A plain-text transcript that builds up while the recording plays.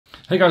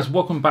Hey guys,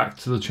 welcome back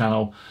to the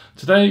channel.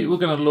 Today we're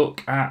going to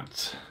look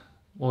at,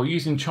 well,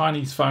 using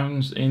Chinese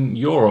phones in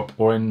Europe,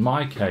 or in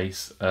my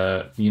case,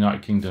 the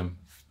United Kingdom,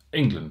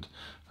 England,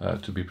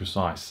 to be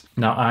precise.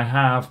 Now I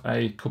have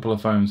a couple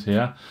of phones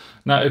here.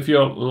 Now if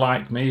you're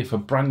like me, if a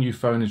brand new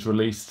phone is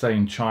released, say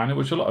in China,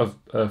 which a lot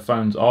of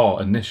phones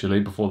are initially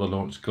before they're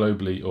launched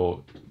globally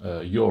or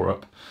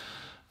Europe,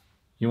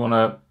 you want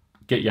to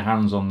get your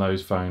hands on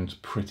those phones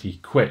pretty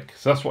quick.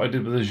 So that's what I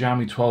did with the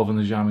Xiaomi 12 and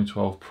the Xiaomi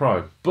 12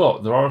 Pro.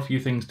 But there are a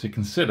few things to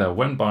consider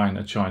when buying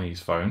a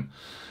Chinese phone,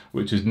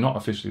 which is not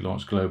officially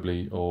launched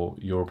globally or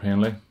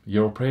Europeanly,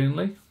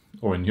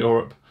 or in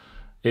Europe,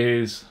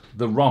 is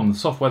the ROM. The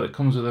software that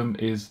comes with them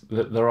is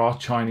that there are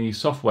Chinese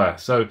software.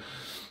 So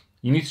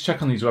you need to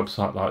check on these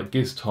websites like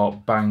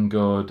Giztop,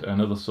 Banggood,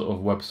 and other sort of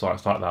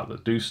websites like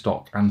that do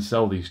stock and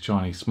sell these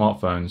Chinese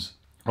smartphones.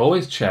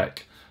 Always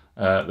check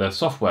their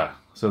software.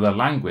 So their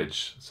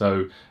language.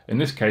 So in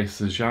this case,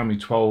 the Xiaomi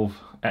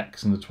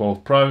 12X and the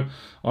 12 Pro,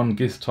 on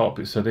Giztop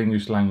it said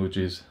English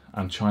languages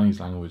and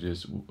Chinese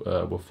languages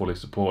were fully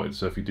supported.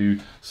 So if you do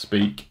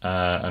speak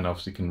and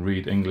obviously can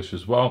read English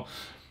as well,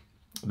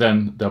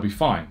 then they'll be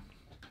fine.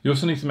 You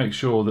also need to make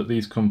sure that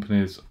these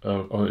companies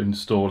are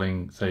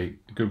installing, say,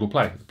 Google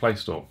Play, the Play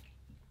Store.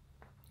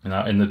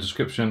 Now in the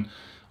description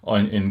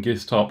in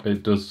Giztop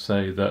it does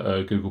say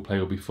that Google Play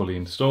will be fully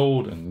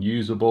installed and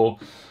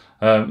usable.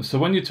 So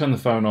when you turn the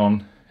phone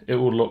on, it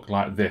will look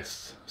like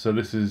this. So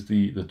this is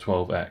the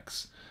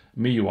 12X,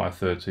 MIUI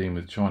 13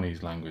 with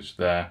Chinese language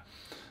there.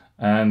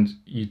 And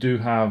you do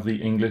have the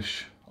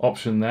English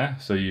option there.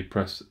 So you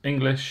press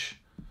English,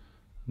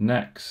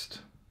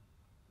 next.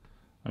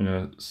 I'm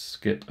going to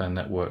skip a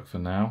network for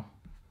now,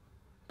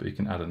 but you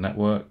can add a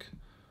network.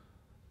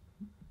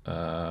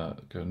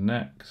 Go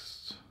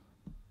next.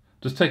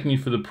 Just taking you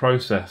through the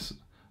process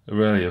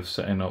really of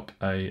setting up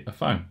a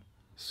phone.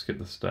 Skip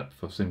the step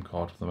for SIM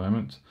card for the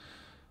moment.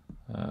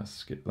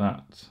 Skip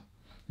that.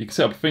 You can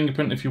set up a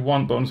fingerprint if you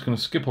want, but I'm just going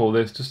to skip all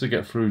this just to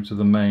get through to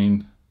the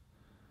main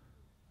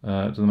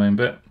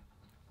bit.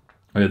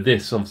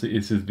 This obviously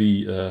is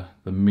the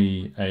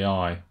Mi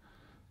AI,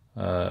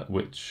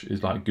 which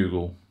is like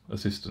Google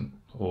Assistant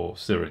or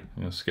Siri.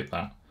 I'm going to skip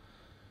that.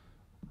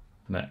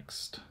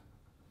 Next.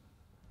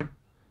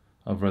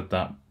 I've read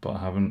that, but I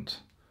haven't.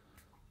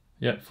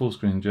 Yep, full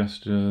screen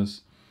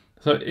gestures.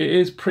 So it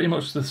is pretty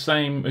much the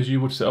same as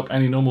you would set up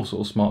any normal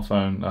sort of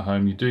smartphone at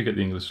home. You do get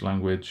the English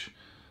language.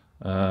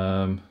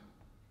 Back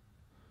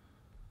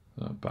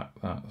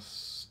that,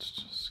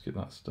 skip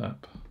that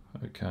step.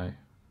 Okay.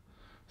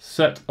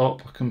 Set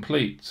up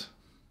complete.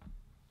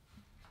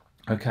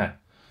 Okay,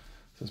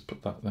 so let's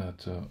put that there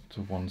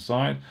to one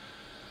side.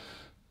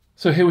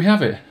 So here we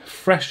have it.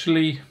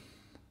 Freshly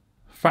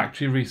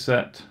factory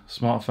reset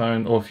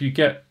smartphone, or if you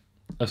get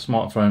a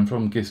smartphone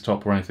from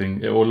Giztop or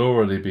anything, it will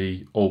already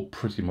be all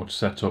pretty much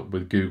set up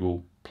with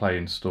Google Play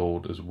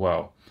installed as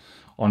well.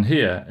 On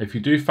here, if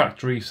you do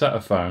factory set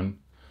a phone,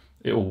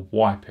 it will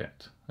wipe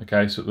it.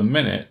 Okay, so at the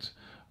minute,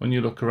 when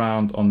you look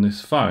around on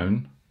this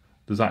phone,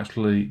 there's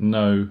actually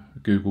no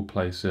Google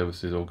Play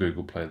services or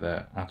Google Play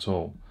there at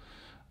all.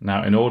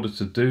 Now, in order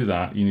to do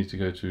that, you need to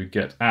go to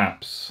Get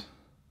Apps.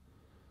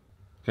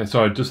 Okay,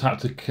 so I just had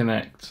to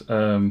connect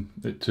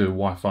it to a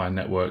Wi-Fi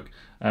network,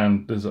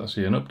 and there's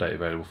actually an update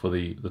available for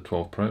the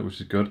 12 Pro,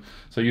 which is good.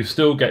 So you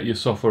still get your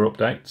software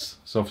updates.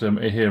 So obviously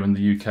I'm here in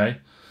the UK.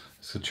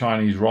 It's a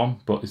Chinese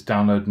ROM, but it's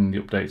downloading the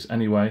updates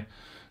anyway.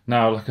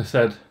 Now, like I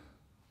said,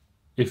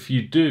 if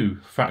you do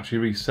factory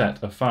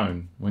reset a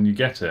phone when you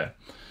get it,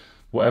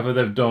 whatever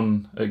they've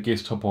done at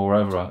Giztop or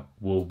wherever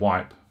will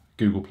wipe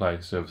Google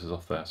Play services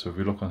off there. So if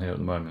we look on here at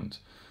the moment,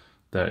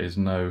 there is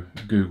no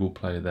Google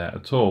Play there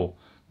at all.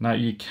 Now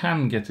you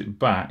can get it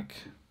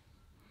back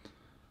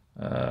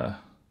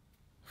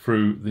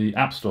through the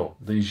App Store,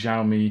 the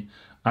Xiaomi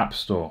App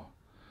Store.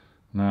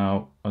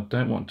 Now I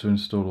don't want to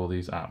install all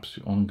these apps.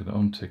 I'm going to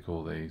untick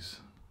all these.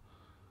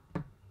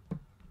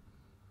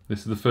 This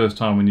is the first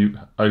time when you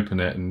open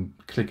it and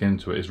click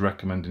into it, it's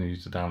recommending you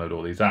to download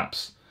all these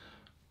apps.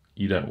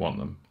 You don't want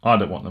them. I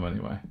don't want them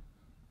anyway.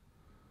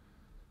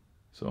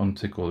 So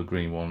untick all the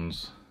green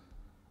ones.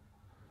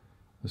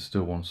 There's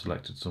still one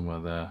selected somewhere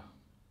there.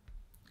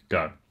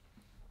 Go.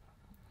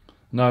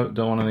 No,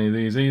 don't want any of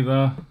these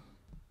either.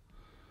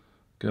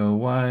 Go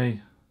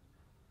away.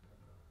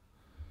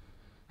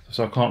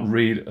 So I can't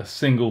read a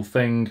single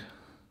thing.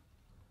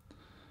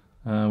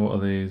 What are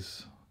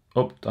these?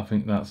 I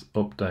think that's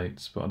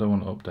updates, but I don't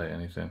want to update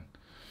anything.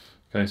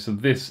 Okay, so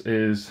this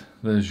is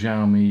the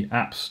Xiaomi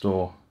App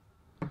Store.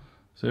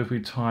 So if we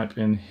type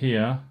in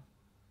here,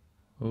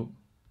 oh,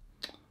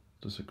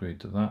 just agree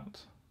to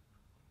that.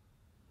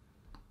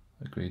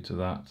 Agree to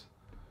that.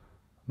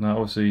 Now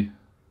obviously,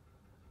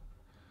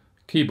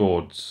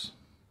 keyboards.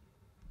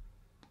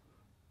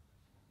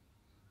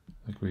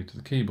 Agree to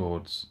the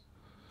keyboards.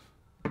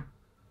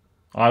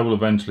 I will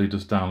eventually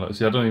just download.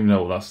 See, I don't even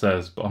know what that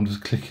says, but I'm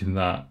just clicking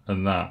that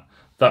and that.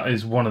 That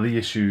is one of the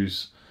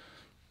issues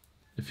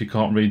if you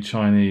can't read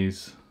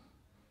Chinese.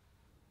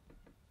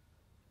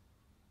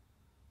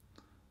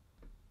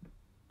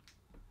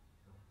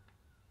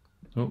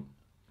 Oh,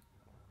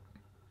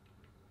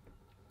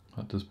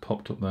 that just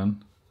popped up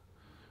then.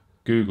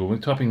 Google, when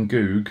you type in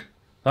Goog,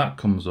 that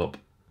comes up.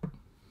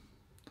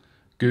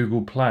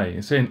 Google Play,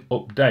 it's saying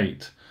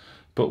update,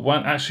 but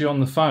when actually on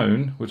the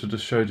phone, which I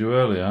just showed you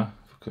earlier,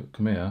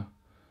 come here,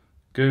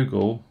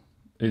 Google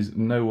is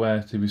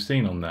nowhere to be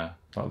seen on there,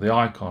 like the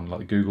icon,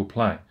 like Google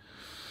Play.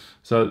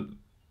 So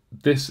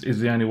this is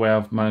the only way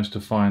I've managed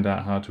to find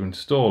out how to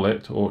install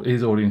it, or it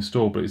is already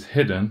installed but it's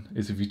hidden,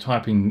 is if you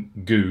type in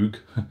Goog,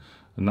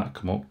 and that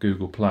come up,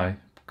 Google Play,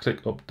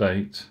 click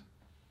update,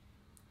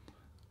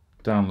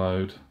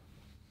 download,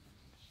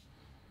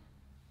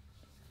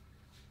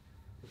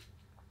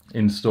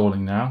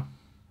 installing now,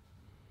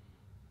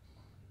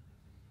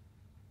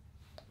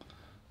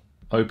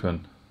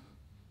 open,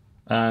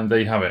 and there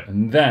you have it.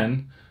 And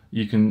then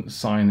you can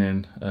sign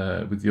in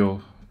with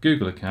your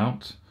Google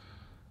account,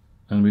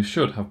 and we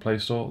should have Play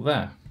Store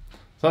there.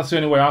 So that's the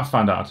only way I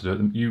found out how to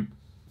do it.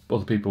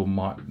 Other people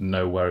might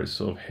know where it's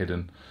sort of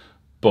hidden,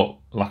 but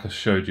like I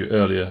showed you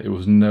earlier, it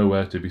was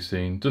nowhere to be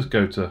seen. Just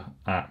go to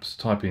apps,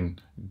 type in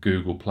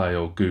Google Play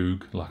or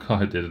Goog like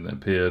I did, and it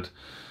appeared.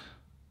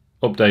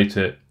 Update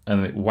it, and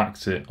then it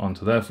whacks it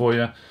onto there for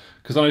you.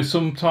 Because I know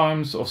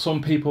sometimes, or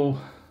some people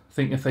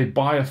think if they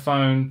buy a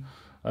phone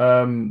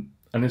and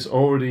it's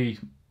already,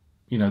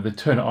 you know, they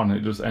turn it on and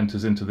it just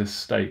enters into this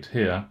state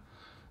here.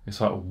 It's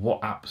like,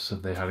 what apps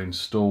have they had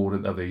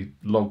installed? Have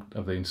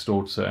they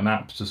installed certain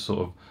apps to sort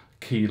of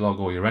key log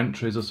all your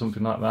entries or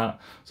something like that?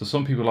 So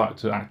some people like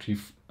to actually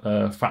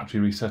factory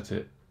reset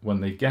it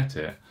when they get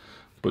it,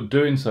 but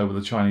doing so with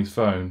a Chinese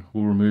phone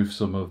will remove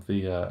some of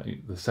the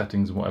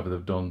settings and whatever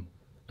they've done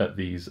at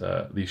these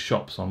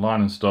shops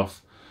online and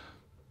stuff.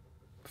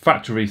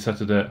 Factory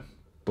resetted it,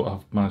 but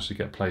I've managed to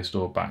get Play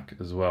Store back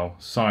as well.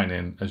 Sign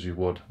in as you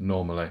would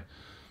normally.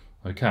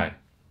 Okay,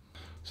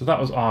 so that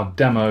was our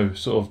demo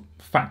sort of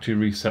factory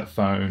reset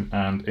phone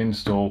and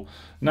install.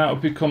 Now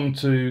if we come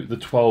to the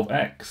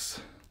 12X,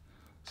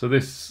 so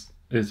this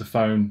is a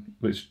phone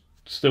which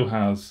still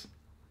has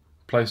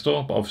Play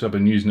Store, but obviously I've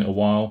been using it a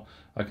while.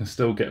 I can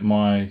still get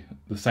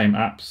the same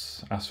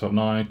apps, Asphalt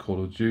 9,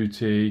 Call of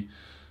Duty,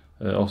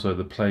 also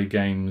the Play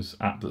Games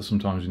app that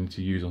sometimes you need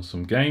to use on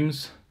some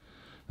games.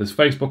 There's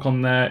Facebook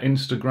on there,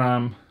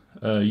 Instagram,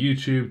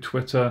 YouTube,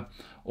 Twitter.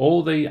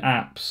 All the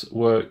apps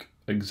work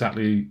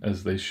exactly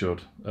as they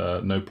should.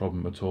 No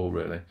problem at all,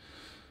 really.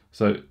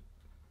 So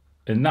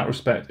in that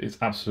respect, it's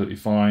absolutely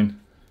fine.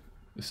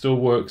 It still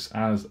works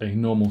as a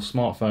normal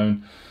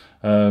smartphone.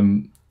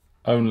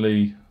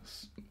 Only,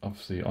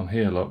 obviously on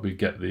here, look, we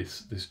get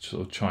this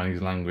sort of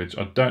Chinese language.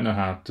 I don't know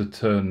how to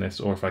turn this,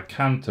 or if I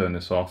can turn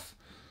this off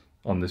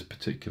on this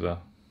particular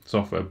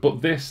software,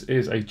 but this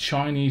is a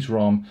Chinese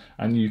ROM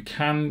and you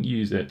can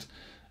use it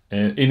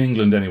in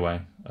England anyway.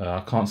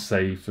 I can't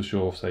say for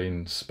sure, say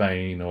in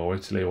Spain or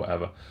Italy or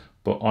whatever,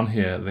 but on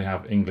here they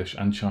have English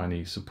and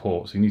Chinese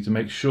support, so you need to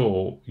make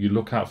sure you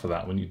look out for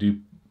that when you do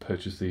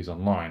purchase these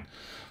online.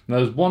 Now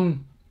there's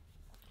one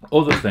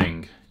other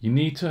thing, you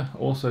need to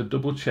also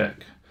double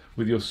check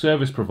with your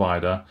service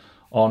provider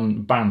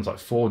on bands like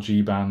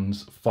 4G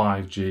bands,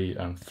 5G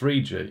and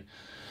 3G.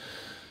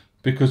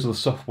 Because of the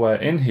software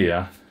in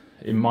here,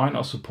 it might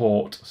not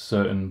support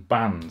certain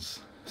bands.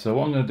 So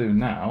what I'm going to do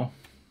now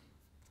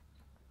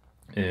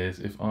is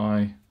this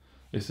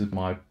is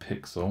my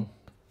Pixel.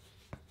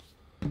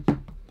 So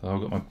I've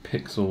got my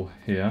Pixel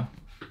here.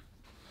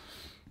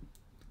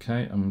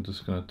 Okay, I'm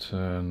just going to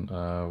turn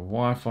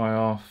Wi-Fi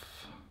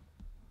off.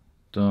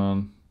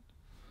 Done.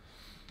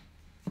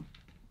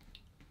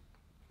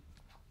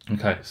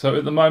 Okay, so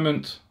at the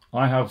moment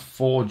I have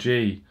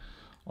 4G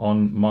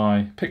on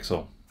my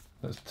Pixel.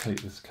 Let's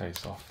take this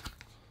case off.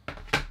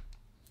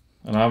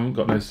 And I haven't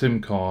got no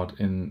SIM card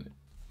in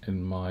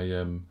my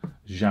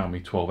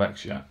Xiaomi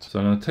 12X yet. So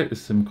I'm going to take the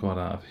SIM card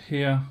out of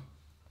here,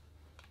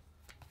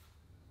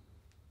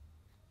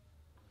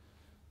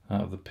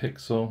 out of the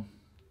Pixel.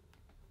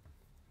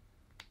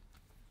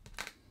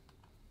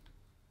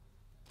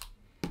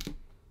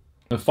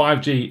 The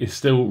 5G is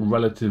still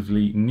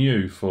relatively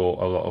new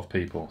for a lot of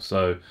people.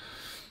 So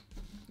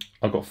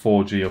I've got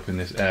 4G up in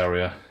this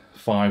area.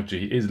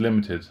 5G is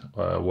limited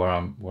where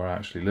I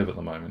actually live at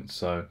the moment.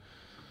 So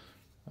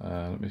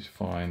let me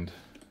find,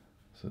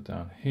 so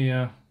down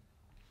here,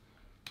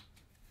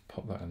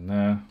 pop that in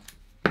there,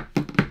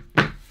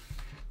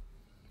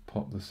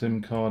 pop the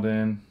SIM card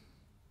in,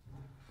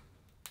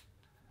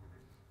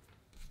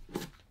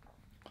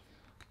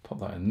 pop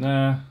that in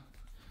there.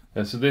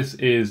 So this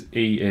is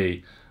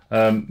EE.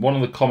 One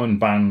of the common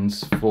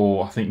bands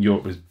for, I think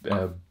Europe is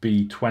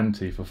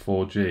B20 for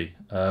 4G.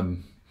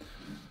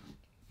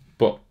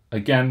 But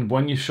again,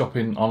 when you're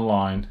shopping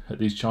online at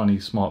these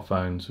Chinese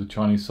smartphones with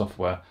Chinese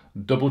software,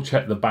 double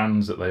check the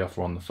bands that they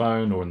offer on the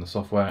phone or in the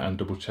software, and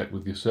double check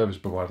with your service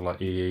provider like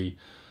EE,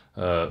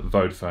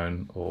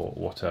 Vodafone or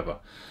whatever.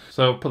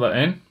 So I'll put that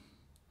in.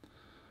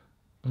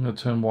 I'm going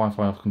to turn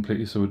Wi-Fi off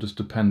completely, so we're just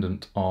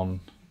dependent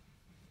on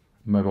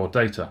mobile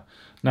data.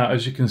 Now,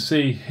 as you can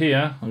see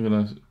here, I'm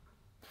going to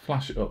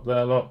flash it up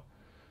there, look.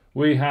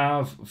 We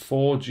have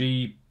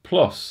 4G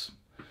plus.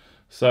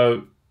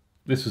 So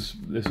this was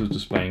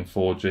displaying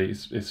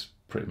 4G. It's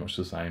pretty much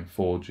the same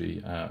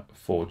 4G,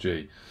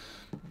 4G.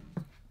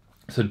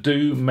 So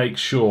do make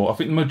sure, I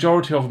think the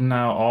majority of them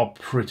now are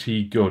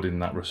pretty good in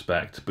that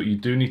respect, but you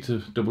do need to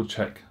double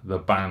check the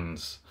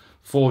bands,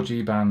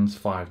 4G bands,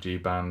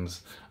 5G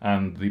bands,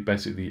 and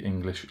basically the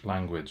English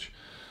language.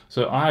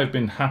 So I've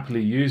been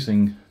happily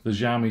using the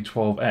Xiaomi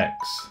 12X.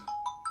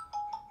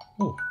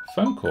 Oh,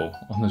 phone call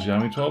on the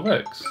Xiaomi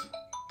 12X.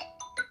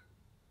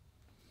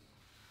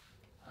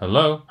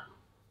 Hello?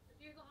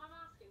 Have you got my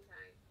masking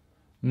tape?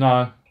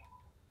 No.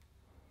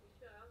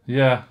 Sure.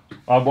 Yeah,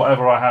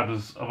 whatever I had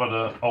I've had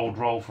an old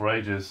roll for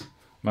ages.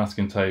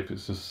 Masking tape,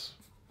 it's just,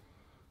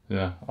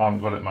 yeah, I haven't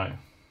got it, mate.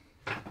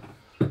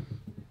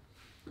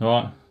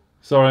 Alright,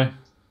 sorry.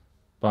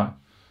 Bye.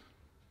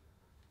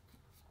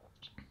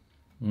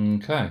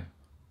 Okay.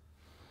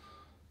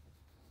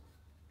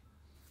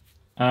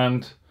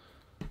 And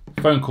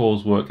phone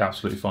calls work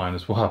absolutely fine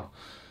as well.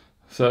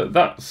 So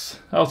that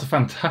was a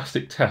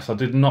fantastic test. I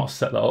did not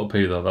set that up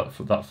either,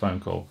 that phone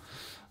call.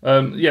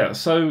 Yeah,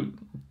 so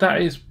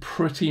that is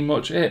pretty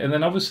much it. And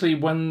then obviously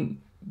when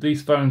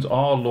these phones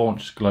are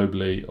launched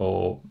globally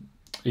or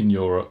in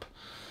Europe,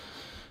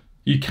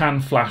 you can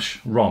flash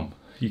ROM.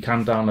 You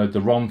can download the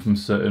ROM from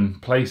certain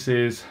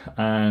places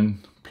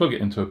and plug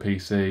it into a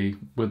PC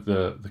with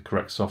the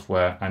correct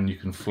software, and you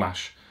can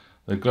flash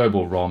the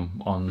global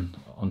ROM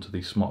onto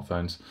these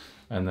smartphones,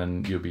 and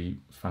then you'll be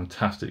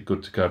fantastic,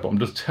 good to go. But I'm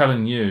just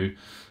telling you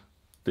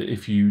that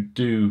if you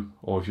do,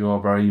 or if you are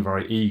very,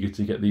 very eager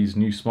to get these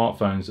new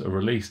smartphones that are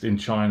released in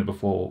China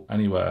before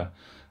anywhere,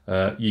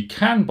 you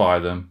can buy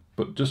them,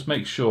 but just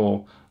make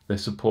sure they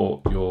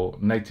support your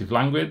native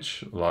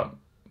language. Like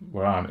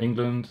where I am,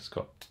 England, it's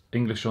got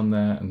English on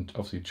there, and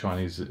obviously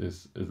Chinese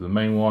is the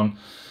main one.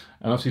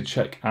 And obviously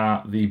check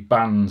out the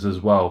bands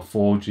as well,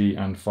 4G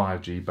and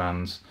 5G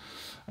bands.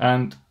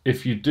 And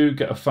if you do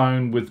get a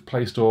phone with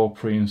Play Store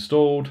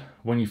pre-installed,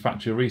 when you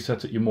factory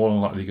reset it, you're more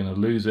than likely going to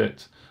lose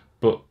it,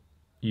 but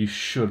you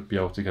should be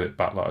able to get it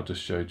back like I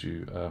just showed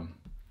you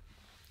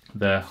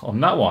there on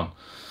that one.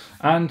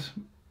 And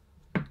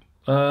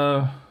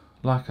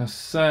like I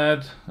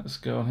said, let's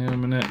go on here a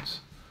minute.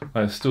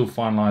 It's still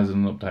finalising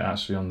an update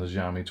actually on the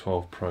Xiaomi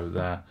 12 Pro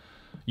there.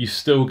 You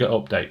still get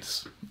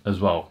updates as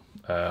well.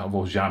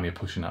 Well, Xiaomi are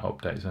pushing out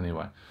updates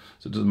anyway.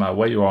 So it doesn't matter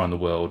where you are in the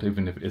world,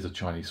 even if it is a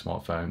Chinese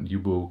smartphone, you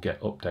will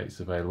get updates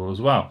available as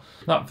well.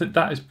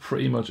 That is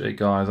pretty much it,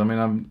 guys. I mean,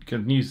 I'm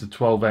going to use the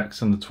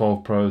 12X and the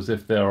 12 Pro as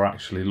if they are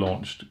actually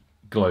launched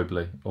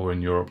globally or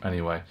in Europe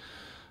anyway.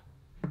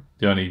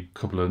 The only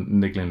couple of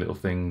niggling little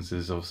things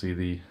is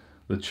obviously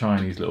the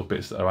Chinese little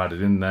bits that are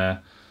added in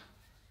there.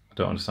 I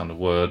don't understand the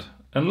word.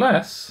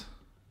 Unless,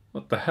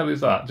 what the hell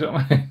is that? Do you know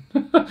what I mean?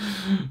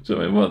 Do you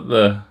know what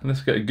I mean?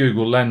 Let's get a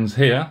Google Lens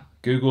here.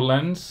 Google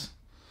Lens.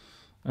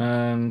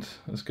 And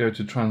let's go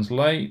to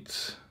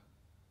translate.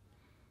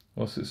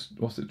 What's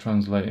it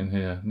translating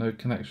here? No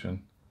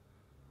connection.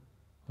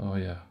 Oh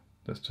yeah.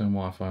 Let's turn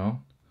Wi-Fi on.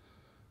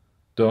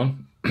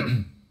 Done.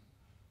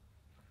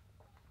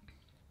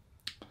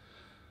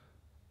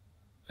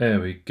 There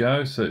we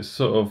go. So it's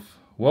sort of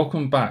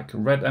welcome back.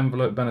 Red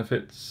envelope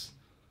benefits.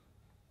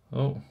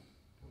 Oh.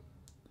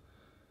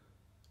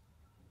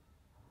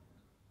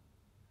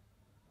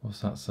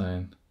 What's that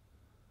saying?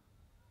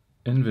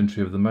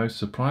 Inventory of the most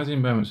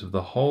surprising moments of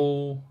the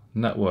whole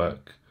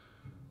network.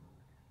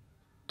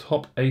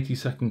 Top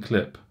 80-second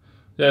clip.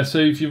 Yeah, so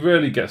if you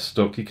really get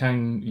stuck, you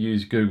can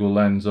use Google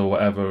Lens or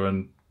whatever,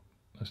 and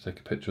let's take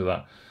a picture of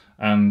that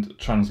and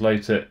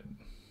translate it.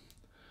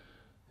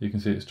 You can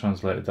see it's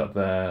translated that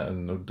there,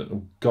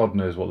 and God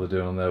knows what they're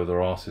doing on there with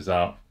their asses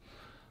out.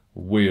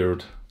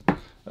 Weird.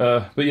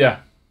 But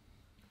yeah,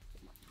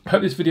 I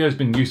hope this video has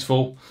been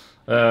useful.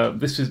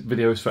 This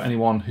video is for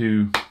anyone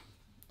who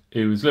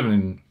is living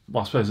in,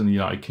 well, I suppose in the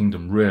United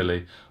Kingdom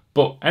really,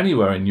 but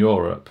anywhere in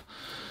Europe.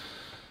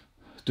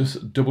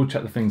 Just double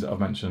check the things that I've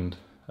mentioned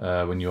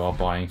when you are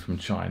buying from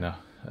China,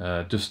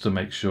 just to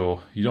make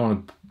sure you don't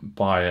want to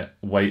buy it,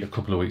 wait a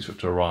couple of weeks for it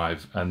to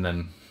arrive, and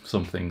then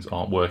some things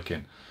aren't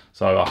working.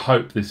 So I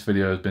hope this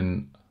video has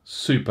been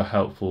super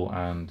helpful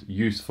and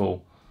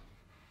useful.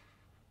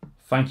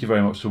 Thank you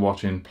very much for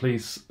watching.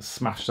 Please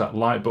smash that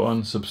like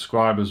button,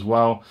 subscribe as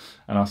well,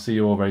 and I'll see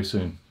you all very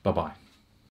soon. Bye bye.